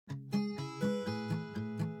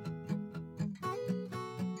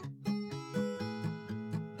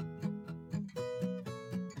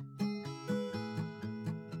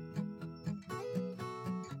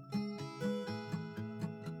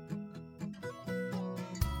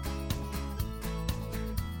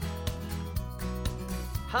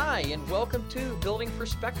Hi, and welcome to Building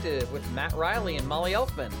Perspective with Matt Riley and Molly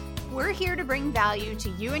Elfman. We're here to bring value to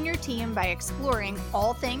you and your team by exploring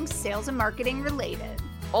all things sales and marketing related.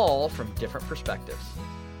 All from different perspectives.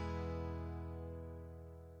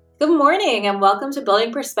 Good morning and welcome to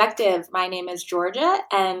Building Perspective. My name is Georgia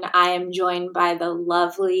and I am joined by the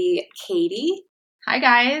lovely Katie. Hi,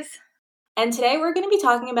 guys. And today we're going to be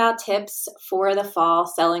talking about tips for the fall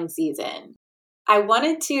selling season. I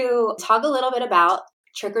wanted to talk a little bit about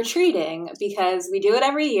trick-or-treating because we do it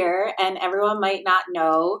every year and everyone might not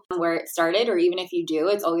know where it started, or even if you do,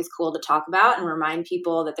 it's always cool to talk about and remind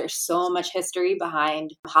people that there's so much history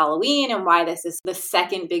behind Halloween and why this is the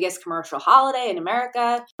second biggest commercial holiday in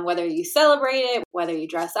America. Whether you celebrate it, whether you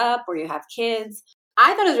dress up or you have kids.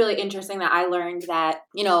 I thought it was really interesting that I learned that,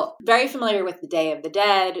 very familiar with the Day of the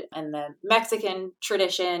Dead and the Mexican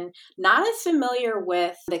tradition, not as familiar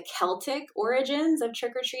with the Celtic origins of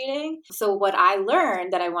trick-or-treating. So what I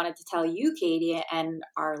learned that I wanted to tell you, Katie, and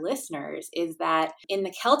our listeners is that in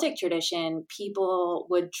the Celtic tradition, people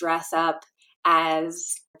would dress up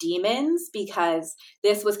as demons because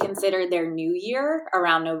this was considered their new year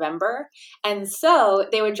around November. And so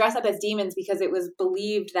they would dress up as demons because it was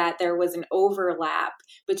believed that there was an overlap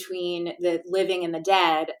between the living and the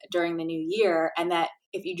dead during the new year. And that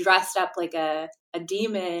if you dressed up like a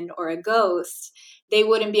demon or a ghost, they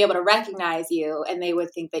wouldn't be able to recognize you and they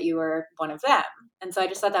would think that you were one of them. And so I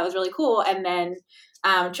just thought that was really cool. And then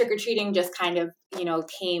trick-or-treating just kind of,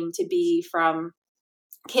 came to be from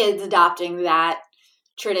kids adopting that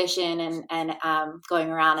tradition and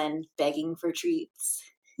going around and begging for treats.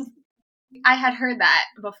 I had heard that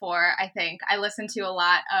before, I think. I listened to a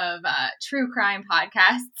lot of true crime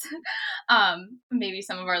podcasts. Maybe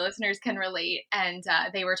some of our listeners can relate. And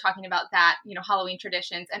they were talking about that, Halloween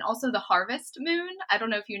traditions and also the harvest moon. I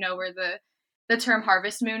don't know if you know where the term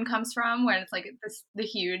harvest moon comes from, where it's like the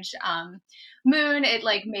huge moon. It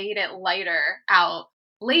like made it lighter out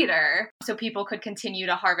later so people could continue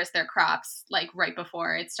to harvest their crops like right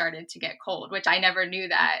before it started to get cold, which I never knew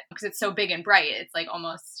that because it's so big and bright. It's like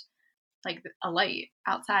almost like a light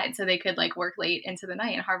outside, so they could like work late into the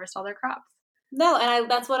night and harvest all their crops. No,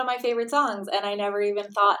 and that's one of my favorite songs, and I never even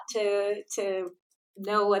thought to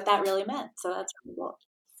know what that really meant. So that's really cool.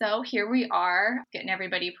 So here we are, getting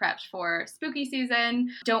everybody prepped for spooky season.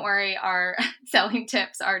 Don't worry, our selling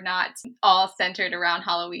tips are not all centered around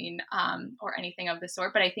Halloween or anything of the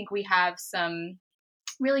sort, but I think we have some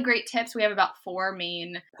really great tips. We have about 4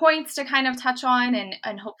 main points to kind of touch on,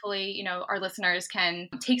 and hopefully, our listeners can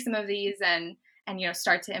take some of these and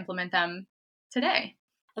start to implement them today.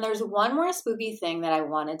 And there's one more spooky thing that I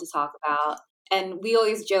wanted to talk about. And we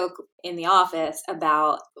always joke in the office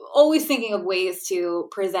about always thinking of ways to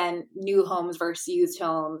present new homes versus used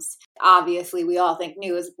homes. Obviously, we all think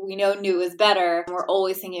new is better. And we're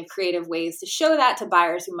always thinking of creative ways to show that to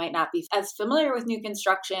buyers who might not be as familiar with new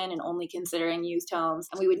construction and only considering used homes.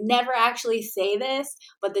 And we would never actually say this,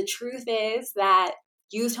 but the truth is that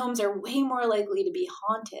used homes are way more likely to be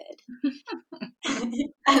haunted.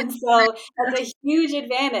 And so that's a huge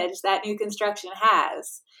advantage that new construction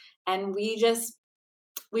has. And we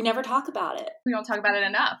never talk about it. We don't talk about it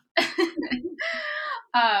enough.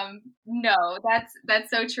 No,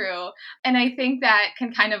 that's so true. And I think that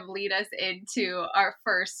can kind of lead us into our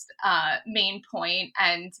first main point.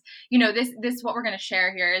 And, this what we're going to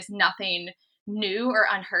share here is nothing new or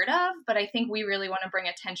unheard of, but I think we really want to bring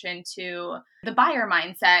attention to the buyer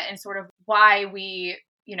mindset and sort of why we,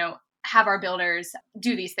 have our builders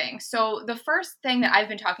do these things. So the first thing that I've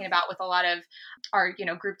been talking about with a lot of our,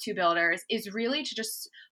 group 2 builders is really to just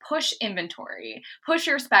push inventory, push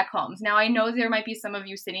your spec homes. Now, I know there might be some of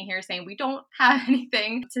you sitting here saying we don't have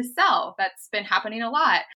anything to sell. That's been happening a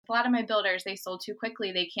lot. A lot of my builders, they sold too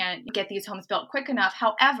quickly. They can't get these homes built quick enough.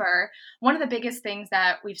 However, one of the biggest things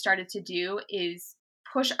that we've started to do is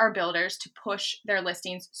push our builders to push their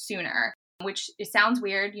listings sooner, which it sounds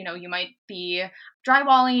weird. You might be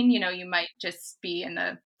drywalling, you might just be in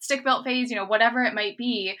the stick built phase, whatever it might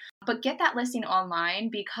be, but get that listing online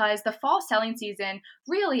because the fall selling season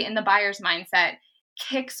really in the buyer's mindset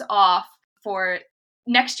kicks off for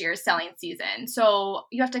next year's selling season. So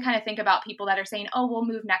you have to kind of think about people that are saying, oh, we'll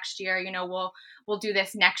move next year, we'll do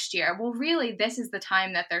this next year. Well, really, this is the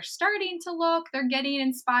time that they're starting to look, they're getting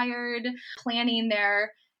inspired, planning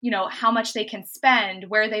their how much they can spend,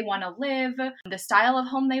 where they want to live, the style of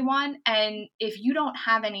home they want. And if you don't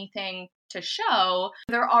have anything to show,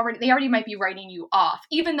 they already might be writing you off,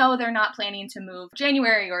 even though they're not planning to move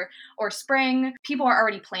January or spring. People are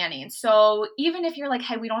already planning. So even if you're like,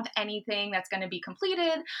 hey, we don't have anything that's going to be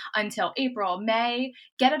completed until April, May,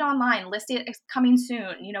 get it online, list it, it's coming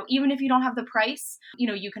soon. Even if you don't have the price,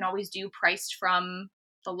 you can always do priced from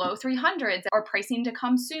the low 300s or pricing to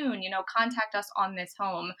come soon. Contact us on this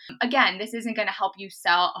home. Again, this isn't going to help you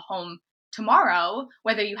sell a home tomorrow,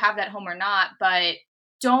 whether you have that home or not, but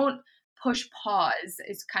don't push pause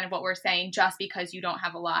is kind of what we're saying, just because you don't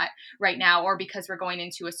have a lot right now or because we're going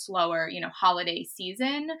into a slower, holiday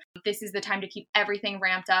season. This is the time to keep everything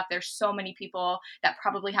ramped up. There's so many people that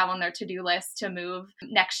probably have on their to-do list to move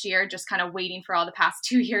next year, just kind of waiting for all the past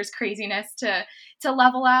 2 years craziness to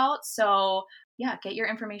level out. So yeah, get your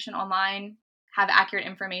information online, have accurate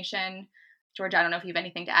information. Georgia, I don't know if you have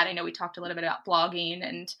anything to add. I know we talked a little bit about blogging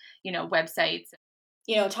and, websites.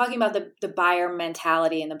 Talking about the buyer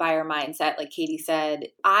mentality and the buyer mindset, like Katie said,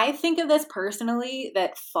 I think of this personally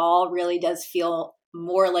that fall really does feel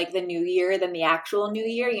more like the new year than the actual new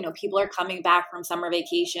year. People are coming back from summer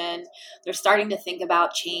vacation. They're starting to think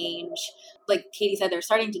about change. Like Katie said, they're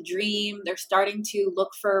starting to dream. They're starting to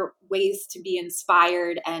look for ways to be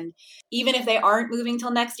inspired. And even if they aren't moving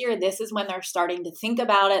till next year, this is when they're starting to think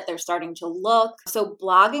about it. They're starting to look. So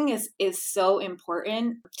blogging is so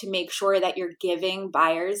important to make sure that you're giving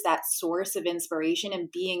buyers that source of inspiration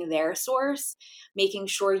and being their source, making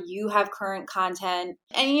sure you have current content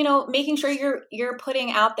and, making sure you're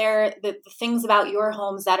putting out there the things about your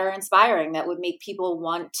homes that are inspiring, that would make people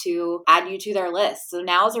want to add you to their list. So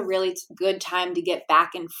now is a really good time to get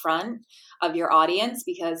back in front of your audience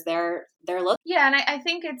because they're looking. Yeah, and I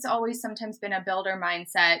think it's always sometimes been a builder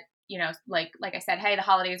mindset. Like I said, hey, the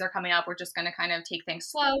holidays are coming up. We're just going to kind of take things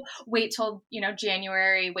slow, wait till,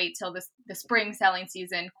 January, wait till the spring selling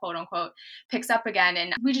season, quote unquote, picks up again.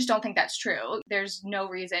 And we just don't think that's true. There's no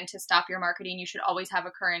reason to stop your marketing. You should always have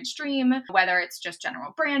a current stream, whether it's just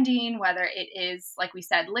general branding, whether it is, like we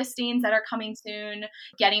said, listings that are coming soon,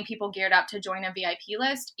 getting people geared up to join a VIP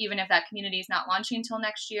list, even if that community is not launching until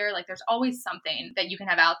next year. Like there's always something that you can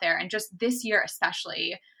have out there. And just this year,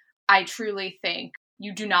 especially, I truly think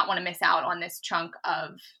you do not want to miss out on this chunk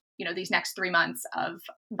of, these next 3 months of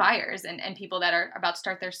buyers and people that are about to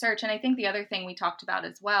start their search. And I think the other thing we talked about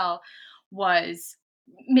as well was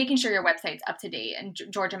making sure your website's up to date. And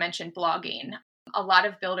Georgia mentioned blogging. A lot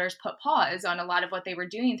of builders put pause on a lot of what they were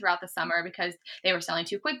doing throughout the summer because they were selling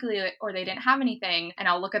too quickly or they didn't have anything. And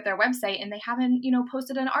I'll look at their website and they haven't,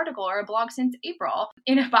 posted an article or a blog since April.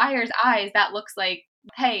 In a buyer's eyes, that looks like,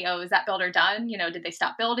 hey, is that builder done? Did they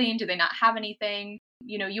stop building? Do they not have anything?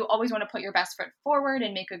 You always want to put your best foot forward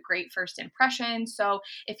and make a great first impression. So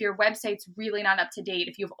if your website's really not up to date,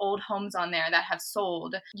 if you have old homes on there that have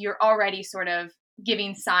sold, you're already sort of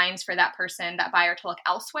giving signs for that person, that buyer, to look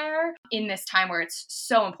elsewhere in this time where it's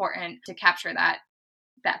so important to capture that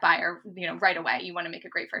buyer, right away. You want to make a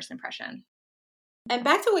great first impression. And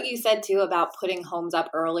back to what you said too about putting homes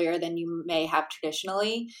up earlier than you may have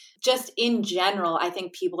traditionally, just in general, I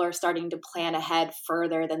think people are starting to plan ahead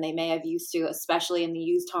further than they may have used to, especially in the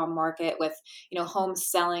used home market with, homes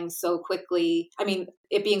selling so quickly. I mean,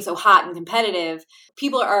 it being so hot and competitive,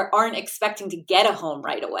 people aren't expecting to get a home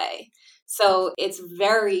right away. So it's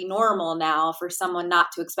very normal now for someone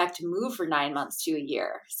not to expect to move for 9 months to a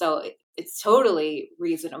year. So it's totally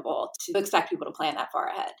reasonable to expect people to plan that far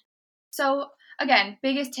ahead. So again,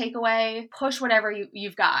 biggest takeaway, push whatever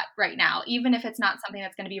you've got right now. Even if it's not something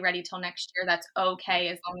that's going to be ready till next year, that's okay,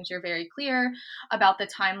 as long as you're very clear about the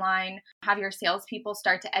timeline. Have your salespeople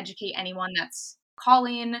start to educate anyone that's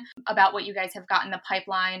calling about what you guys have got in the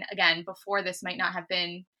pipeline. Again, before this might not have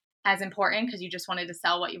been as important because you just wanted to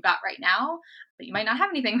sell what you've got right now, but you might not have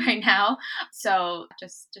anything right now. So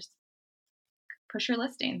just push your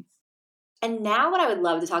listings. And now what I would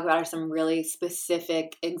love to talk about are some really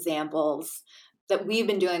specific examples that we've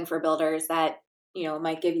been doing for builders that,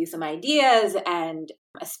 might give you some ideas, and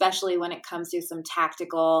especially when it comes to some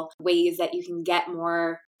tactical ways that you can get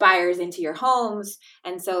more buyers into your homes.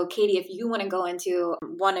 And so, Katie, if you want to go into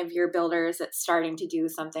one of your builders that's starting to do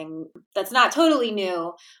something that's not totally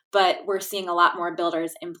new, but we're seeing a lot more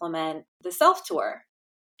builders implement the self-tour.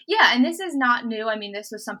 Yeah, and this is not new. I mean, this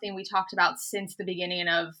was something we talked about since the beginning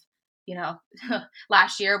of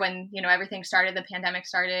last year when, everything started, the pandemic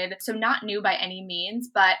started. So not new by any means,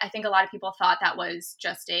 but I think a lot of people thought that was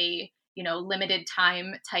just a, limited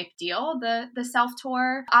time type deal, the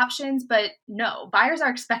self-tour options, but no, buyers are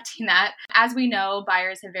expecting that. As we know,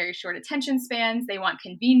 buyers have very short attention spans. They want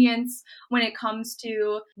convenience when it comes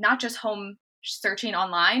to not just home searching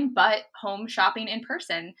online, but home shopping in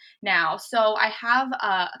person now. So I have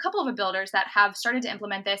a couple of builders that have started to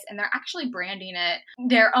implement this, and they're actually branding it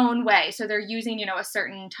their own way. So they're using, a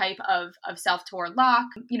certain type of self-tour lock,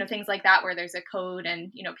 things like that, where there's a code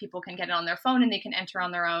and, people can get it on their phone and they can enter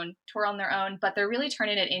on their own, tour on their own, but they're really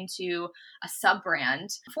turning it into a sub-brand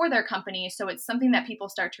for their company. So it's something that people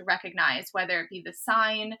start to recognize, whether it be the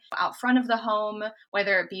sign out front of the home,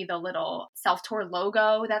 whether it be the little self-tour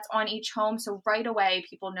logo that's on each home. So right away,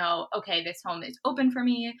 people know, okay, this home is open for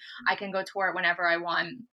me. I can go tour it whenever I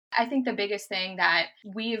want. I think the biggest thing that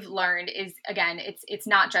we've learned is, again, it's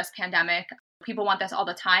not just pandemic. People want this all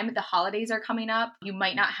the time. The holidays are coming up. You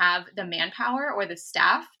might not have the manpower or the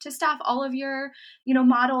staff to staff all of your,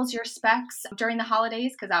 models, your specs during the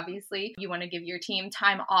holidays, because obviously you want to give your team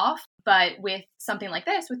time off. But with something like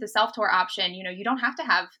this, with the self-tour option, you don't have to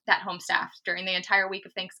have that home staffed during the entire week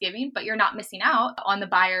of Thanksgiving, but you're not missing out on the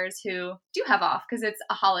buyers who do have off because it's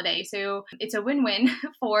a holiday. So it's a win-win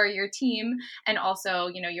for your team and also,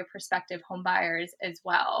 your prospective home buyers as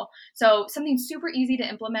well. So something super easy to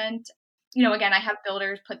implement. Again, I have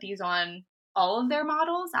builders put these on all of their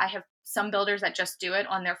models. I have some builders that just do it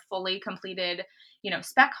on their fully completed,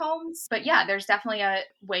 spec homes. But yeah, there's definitely a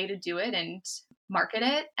way to do it and market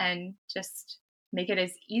it and just make it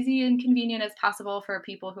as easy and convenient as possible for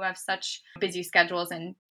people who have such busy schedules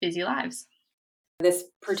and busy lives. This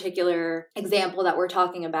particular example that we're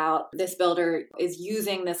talking about, this builder is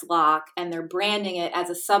using this lock and they're branding it as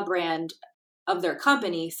a sub-brand of their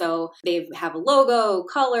company. So they have a logo,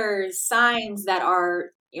 colors, signs that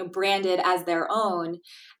are branded as their own.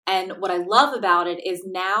 And what I love about it is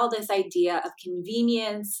now this idea of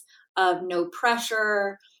convenience, of no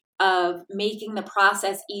pressure, of making the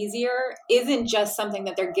process easier isn't just something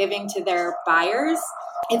that they're giving to their buyers.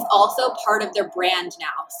 It's also part of their brand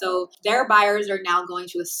now. So their buyers are now going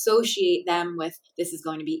to associate them with, this is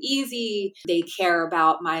going to be easy. They care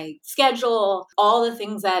about my schedule, all the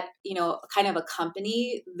things that, kind of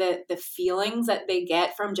accompany the feelings that they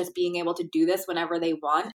get from just being able to do this whenever they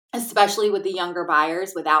want, especially with the younger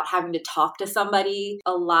buyers without having to talk to somebody.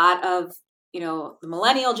 A lot of the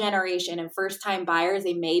millennial generation and first-time buyers,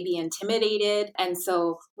 they may be intimidated. And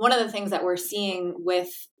so one of the things that we're seeing with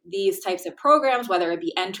these types of programs, whether it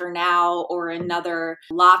be Enter Now or another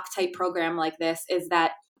lock type program like this, is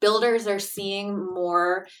that builders are seeing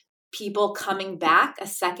more people coming back a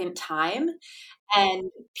second time and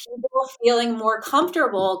people feeling more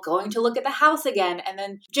comfortable going to look at the house again, and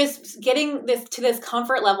then just getting this to this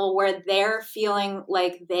comfort level where they're feeling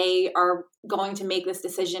like they are going to make this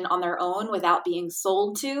decision on their own without being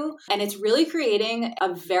sold to. And it's really creating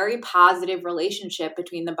a very positive relationship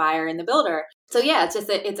between the buyer and the builder. So yeah,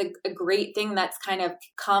 it's a great thing that's kind of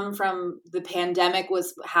come from the pandemic,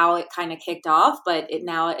 was how it kind of kicked off, but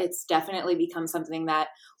it's definitely become something that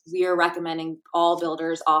we are recommending all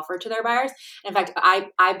builders offer to their buyers. In fact, I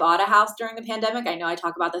bought a house during the pandemic. I know I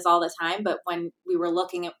talk about this all the time, but when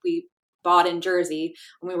we bought in Jersey,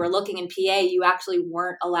 when we were looking in PA, you actually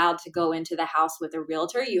weren't allowed to go into the house with a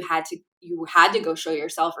realtor. You had to go show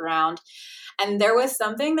yourself around. And there was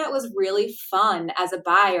something that was really fun as a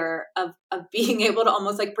buyer of being able to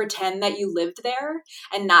almost like pretend that you lived there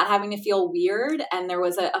and not having to feel weird. And there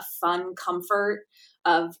was a fun comfort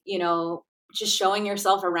of, just showing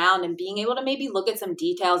yourself around and being able to maybe look at some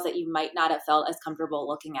details that you might not have felt as comfortable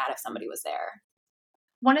looking at if somebody was there.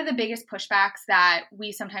 One of the biggest pushbacks that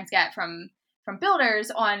we sometimes get from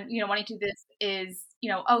builders on, wanting to do this is,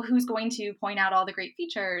 who's going to point out all the great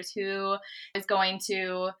features? Who is going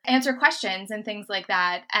to answer questions and things like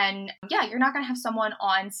that? And yeah, you're not going to have someone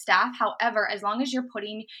on staff. However, as long as you're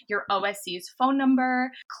putting your OSC's phone number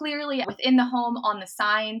clearly within the home on the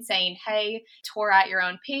sign saying, hey, tour at your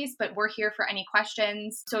own pace, but we're here for any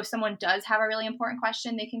questions. So if someone does have a really important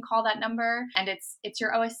question, they can call that number, and it's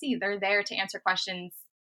your OSC. They're there to answer questions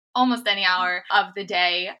almost any hour of the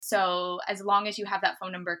day. So as long as you have that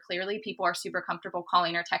phone number clearly, people are super comfortable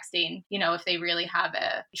calling or texting, if they really have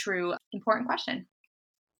a true important question.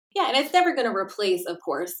 Yeah, and it's never going to replace, of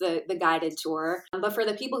course, the guided tour. But for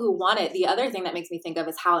the people who want it, the other thing that makes me think of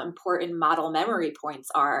is how important model memory points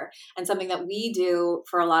are. And something that we do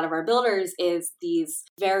for a lot of our builders is these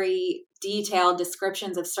very detailed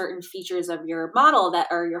descriptions of certain features of your model that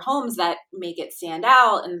are your homes that make it stand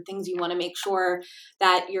out, and things you want to make sure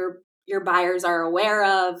that your buyers are aware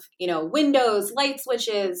of, windows, light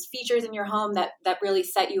switches, features in your home that really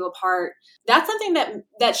set you apart. That's something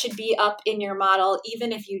that should be up in your model,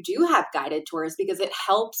 even if you do have guided tours, because it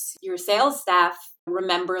helps your sales staff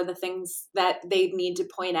remember the things that they need to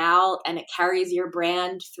point out, and it carries your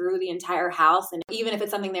brand through the entire house. And even if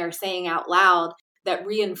it's something they're saying out loud, that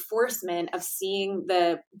reinforcement of seeing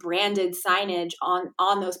the branded signage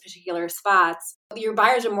on those particular spots, your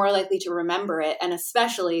buyers are more likely to remember it, and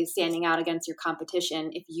especially standing out against your competition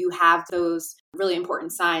if you have those really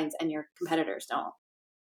important signs and your competitors don't.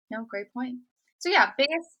 No, great point. So yeah,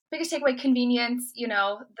 biggest takeaway, convenience.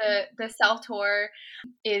 The self tour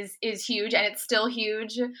is huge, and it's still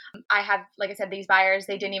huge. I have, like I said, these buyers,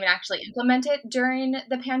 they didn't even actually implement it during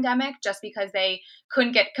the pandemic just because they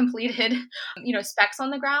couldn't get completed, specs on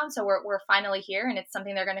the ground. So we're finally here, and it's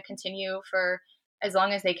something they're going to continue for as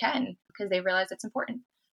long as they can because they realize it's important.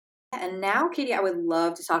 And now, Katie, I would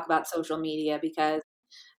love to talk about social media because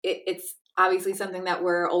it's obviously something that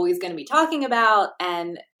we're always going to be talking about,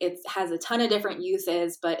 and it has a ton of different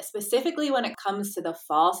uses, but specifically when it comes to the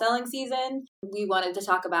fall selling season, we wanted to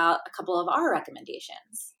talk about a couple of our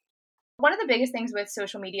recommendations. One of the biggest things with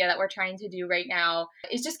social media that we're trying to do right now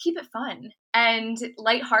is just keep it fun and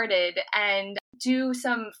lighthearted and do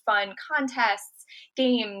some fun contests,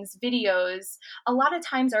 games, videos. A lot of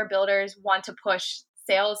times our builders want to push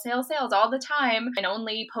sales all the time and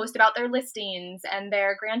only post about their listings and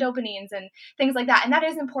their grand openings and things like that. And that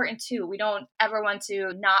is important too. We don't ever want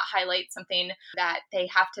to not highlight something that they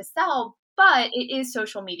have to sell, but it is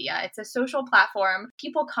social media. It's a social platform.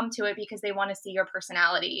 People come to it because they want to see your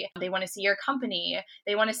personality. They want to see your company.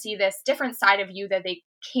 They want to see this different side of you that they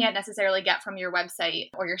can't necessarily get from your website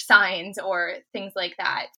or your signs or things like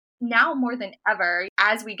that. Now more than ever,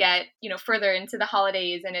 as we get, further into the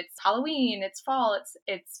holidays and it's Halloween, it's fall,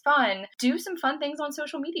 it's fun, do some fun things on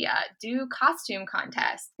social media. Do costume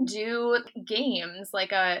contests, do games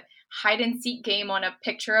like a hide and seek game on a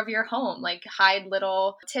picture of your home, like hide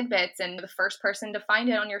little tidbits, and the first person to find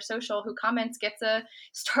it on your social who comments gets a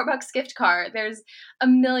Starbucks gift card. There's a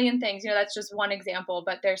million things, that's just one example,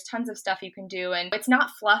 but there's tons of stuff you can do, and it's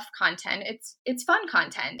not fluff content, it's fun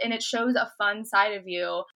content, and it shows a fun side of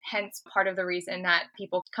you, hence part of the reason that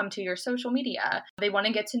people come to your social media. They want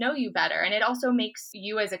to get to know you better, and it also makes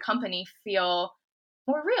you as a company feel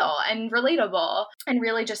more real and relatable, and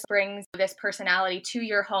really just brings this personality to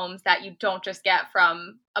your homes that you don't just get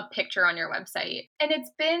from a picture on your website. And it's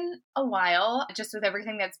been a while, just with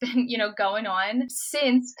everything that's been, going on,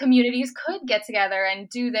 since communities could get together and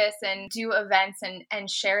do this and do events and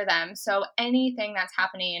share them. So anything that's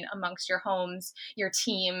happening amongst your homes, your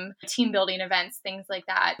team building events, things like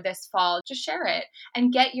that this fall, just share it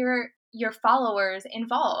and get your followers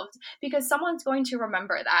involved, because someone's going to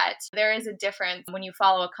remember that. There is a difference when you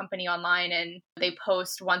follow a company online and they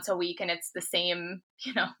post once a week and it's the same,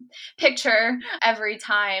 picture every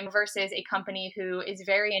time, versus a company who is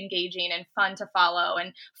very engaging and fun to follow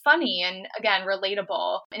and funny and, again,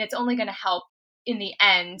 relatable. And it's only going to help in the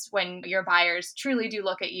end when your buyers truly do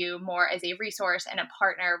look at you more as a resource and a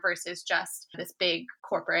partner versus just this big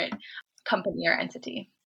corporate company or entity.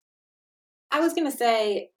 I was going to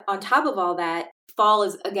say, on top of all that, fall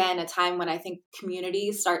is, again, a time when I think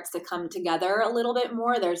community starts to come together a little bit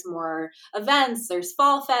more. There's more events, there's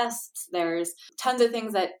fall fests, there's tons of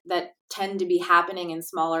things that tend to be happening in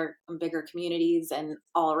smaller and bigger communities and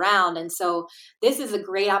all around. And so this is a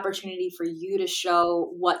great opportunity for you to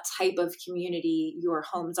show what type of community your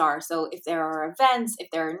homes are. So if there are events, if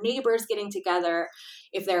there are neighbors getting together,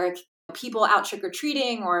 if there are people out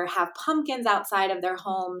trick-or-treating or have pumpkins outside of their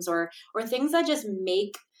homes, or things that just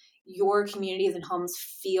make your communities and homes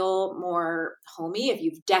feel more homey. If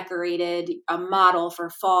you've decorated a model for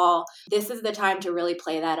fall, this is the time to really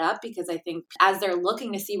play that up, because I think as they're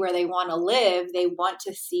looking to see where they want to live, they want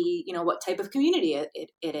to see, what type of community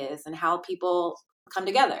it is and how people come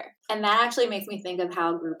together. And that actually makes me think of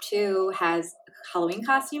how Group 2 has Halloween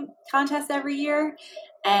costume contests every year.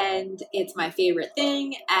 And it's my favorite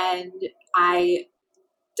thing. And I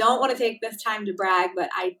don't want to take this time to brag, but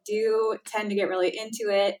I do tend to get really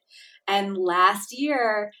into it. And last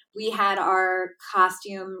year we had our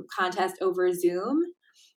costume contest over Zoom,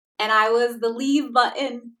 and I was the leave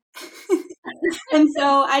button. And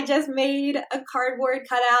so I just made a cardboard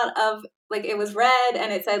cutout of, like, it was red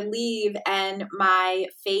and it said leave, and my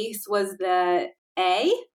face was the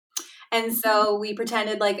A. And so we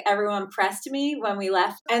pretended like everyone pressed me when we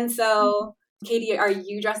left. And so, Katie, are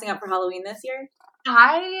you dressing up for Halloween this year?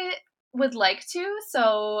 I would like to,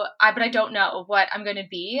 but I don't know what I'm going to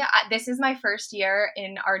be. This is my first year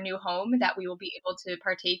in our new home that we will be able to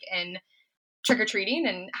partake in trick-or-treating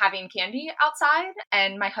and having candy outside.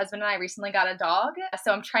 And my husband and I recently got a dog,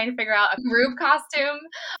 so I'm trying to figure out a group costume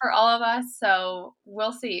for all of us. So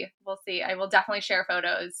we'll see. I will definitely share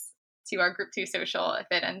photos to our Group 2 social if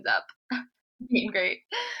it ends up being great.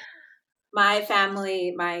 My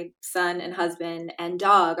family, my son and husband and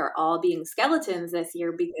dog are all being skeletons this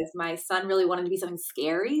year because my son really wanted to be something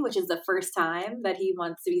scary, which is the first time that he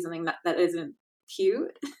wants to be something that isn't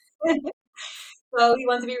cute. So he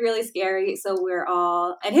wants to be really scary. So we're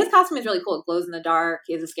all, and his costume is really cool. It glows in the dark.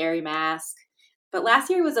 He has a scary mask. But last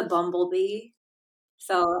year was a bumblebee.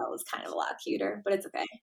 So that was kind of a lot cuter, but it's okay.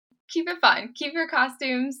 Keep it fun. Keep your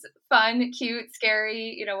costumes fun, cute,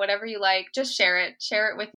 scary, whatever you like. Just share it. Share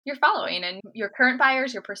it with your following and your current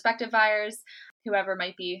buyers, your prospective buyers, whoever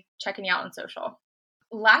might be checking you out on social.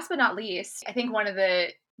 Last but not least, I think one of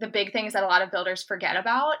the big things that a lot of builders forget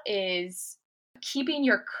about is keeping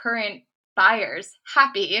your current buyers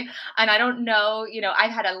happy. And I don't know,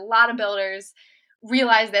 I've had a lot of builders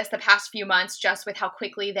realize this the past few months just with how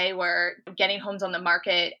quickly they were getting homes on the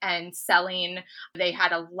market and selling. They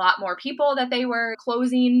had a lot more people that they were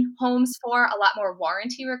closing homes for, a lot more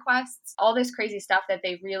warranty requests, all this crazy stuff that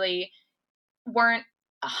they really weren't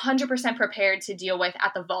 100% prepared to deal with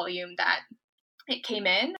at the volume that it came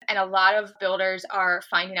in. And a lot of builders are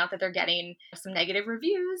finding out that they're getting some negative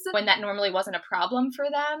reviews when that normally wasn't a problem for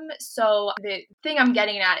them. So the thing I'm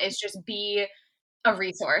getting at is just be a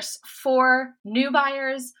resource for new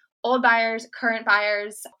buyers, old buyers, current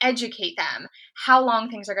buyers. Educate them how long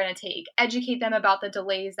things are going to take. Educate them about the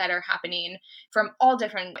delays that are happening from all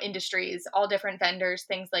different industries, all different vendors,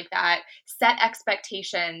 things like that. Set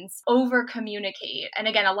expectations, over communicate. And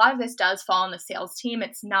again, a lot of this does fall on the sales team.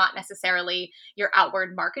 It's not necessarily your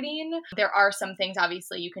outward marketing. There are some things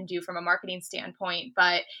obviously you can do from a marketing standpoint,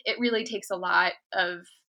 but it really takes a lot of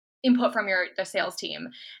input from the sales team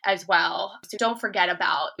as well. So don't forget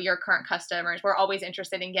about your current customers. We're always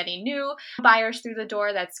interested in getting new buyers through the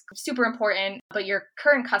door. That's super important. But your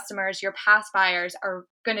current customers, your past buyers are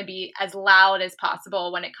going to be as loud as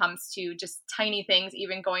possible when it comes to just tiny things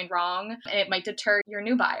even going wrong. And it might deter your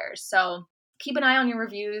new buyers. So keep an eye on your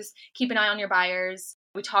reviews. Keep an eye on your buyers.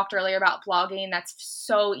 We talked earlier about blogging. That's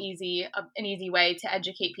so easy, an easy way to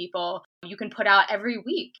educate people. You can put out every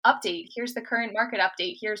week, update. Here's the current market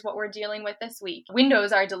update. Here's what we're dealing with this week.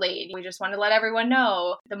 Windows are delayed. We just want to let everyone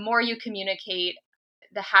know. The more you communicate,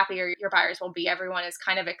 the happier your buyers will be. Everyone is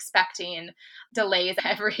kind of expecting delays.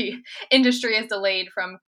 Every industry is delayed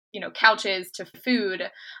from, couches to food.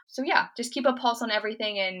 So yeah, just keep a pulse on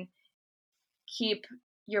everything and keep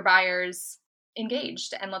your buyers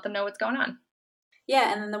engaged and let them know what's going on.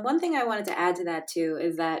 Yeah, and then the one thing I wanted to add to that too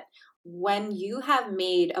is that when you have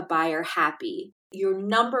made a buyer happy, your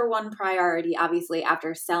number one priority, obviously,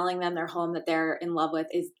 after selling them their home that they're in love with,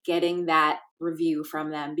 is getting that review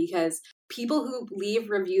from them, because people who leave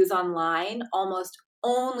reviews online almost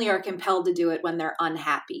only are compelled to do it when they're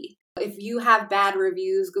unhappy. If you have bad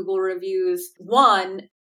reviews, Google reviews,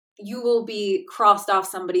 you will be crossed off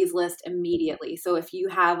somebody's list immediately. So if you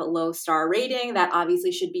have a low star rating, that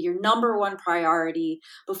obviously should be your number one priority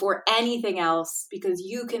before anything else, because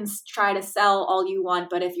you can try to sell all you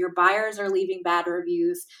want. But if your buyers are leaving bad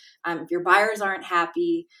reviews, if your buyers aren't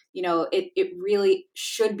happy, it really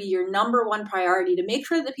should be your number one priority to make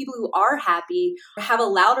sure that the people who are happy have a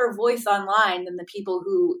louder voice online than the people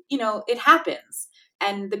who, it happens.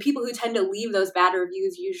 And the people who tend to leave those bad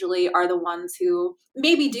reviews usually are the ones who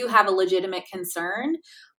maybe do have a legitimate concern,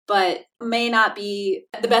 but may not be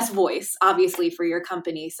the best voice, obviously, for your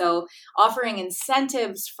company. So offering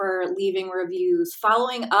incentives for leaving reviews,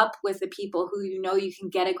 following up with the people who you can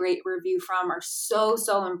get a great review from are so,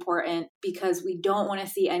 so important, because we don't want to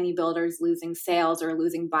see any builders losing sales or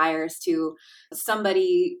losing buyers to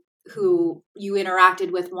somebody who you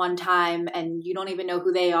interacted with one time and you don't even know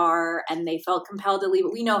who they are and they felt compelled to leave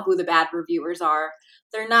it. We know who the bad reviewers are.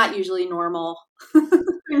 They're not usually normal. They're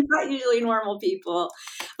not usually normal people,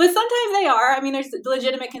 but sometimes they are. I mean, there's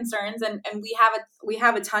legitimate concerns, and we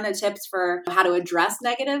have a ton of tips for how to address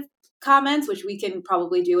negative comments, which we can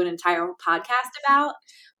probably do an entire podcast about,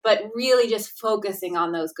 but really just focusing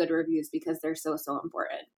on those good reviews because they're so, so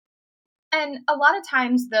important. And a lot of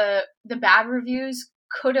times the bad reviews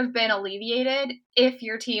could have been alleviated if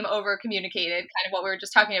your team over communicated, kind of what we were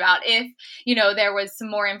just talking about. If, there was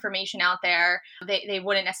some more information out there, they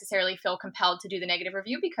wouldn't necessarily feel compelled to do the negative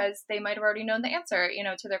review because they might have already known the answer,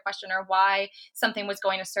 to their question or why something was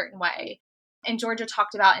going a certain way. And Georgia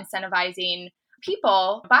talked about incentivizing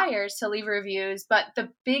buyers to leave reviews. But the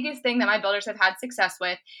biggest thing that my builders have had success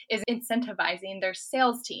with is incentivizing their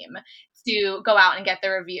sales team to go out and get the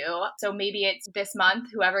review. So maybe it's this month,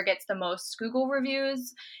 whoever gets the most Google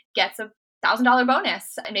reviews gets a $1,000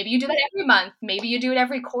 bonus. And maybe you do that every month. Maybe you do it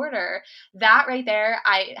every quarter. That right there,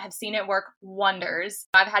 I have seen it work wonders.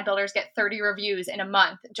 I've had builders get 30 reviews in a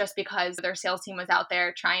month just because their sales team was out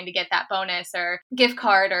there trying to get that bonus or gift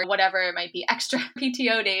card or whatever it might be, extra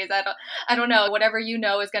PTO days. I don't know, whatever you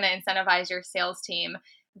know is going to incentivize your sales team.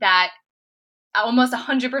 That almost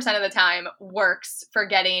 100% of the time works for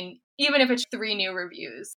getting, even if it's 3 new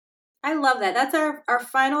reviews. I love that. That's our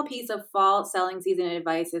final piece of fall selling season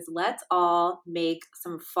advice is let's all make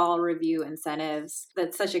some fall review incentives.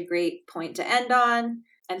 That's such a great point to end on.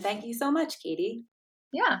 And thank you so much, Katie.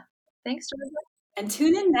 Yeah. Thanks, Georgia. And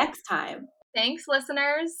tune in next time. Thanks,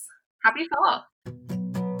 listeners. Happy fall.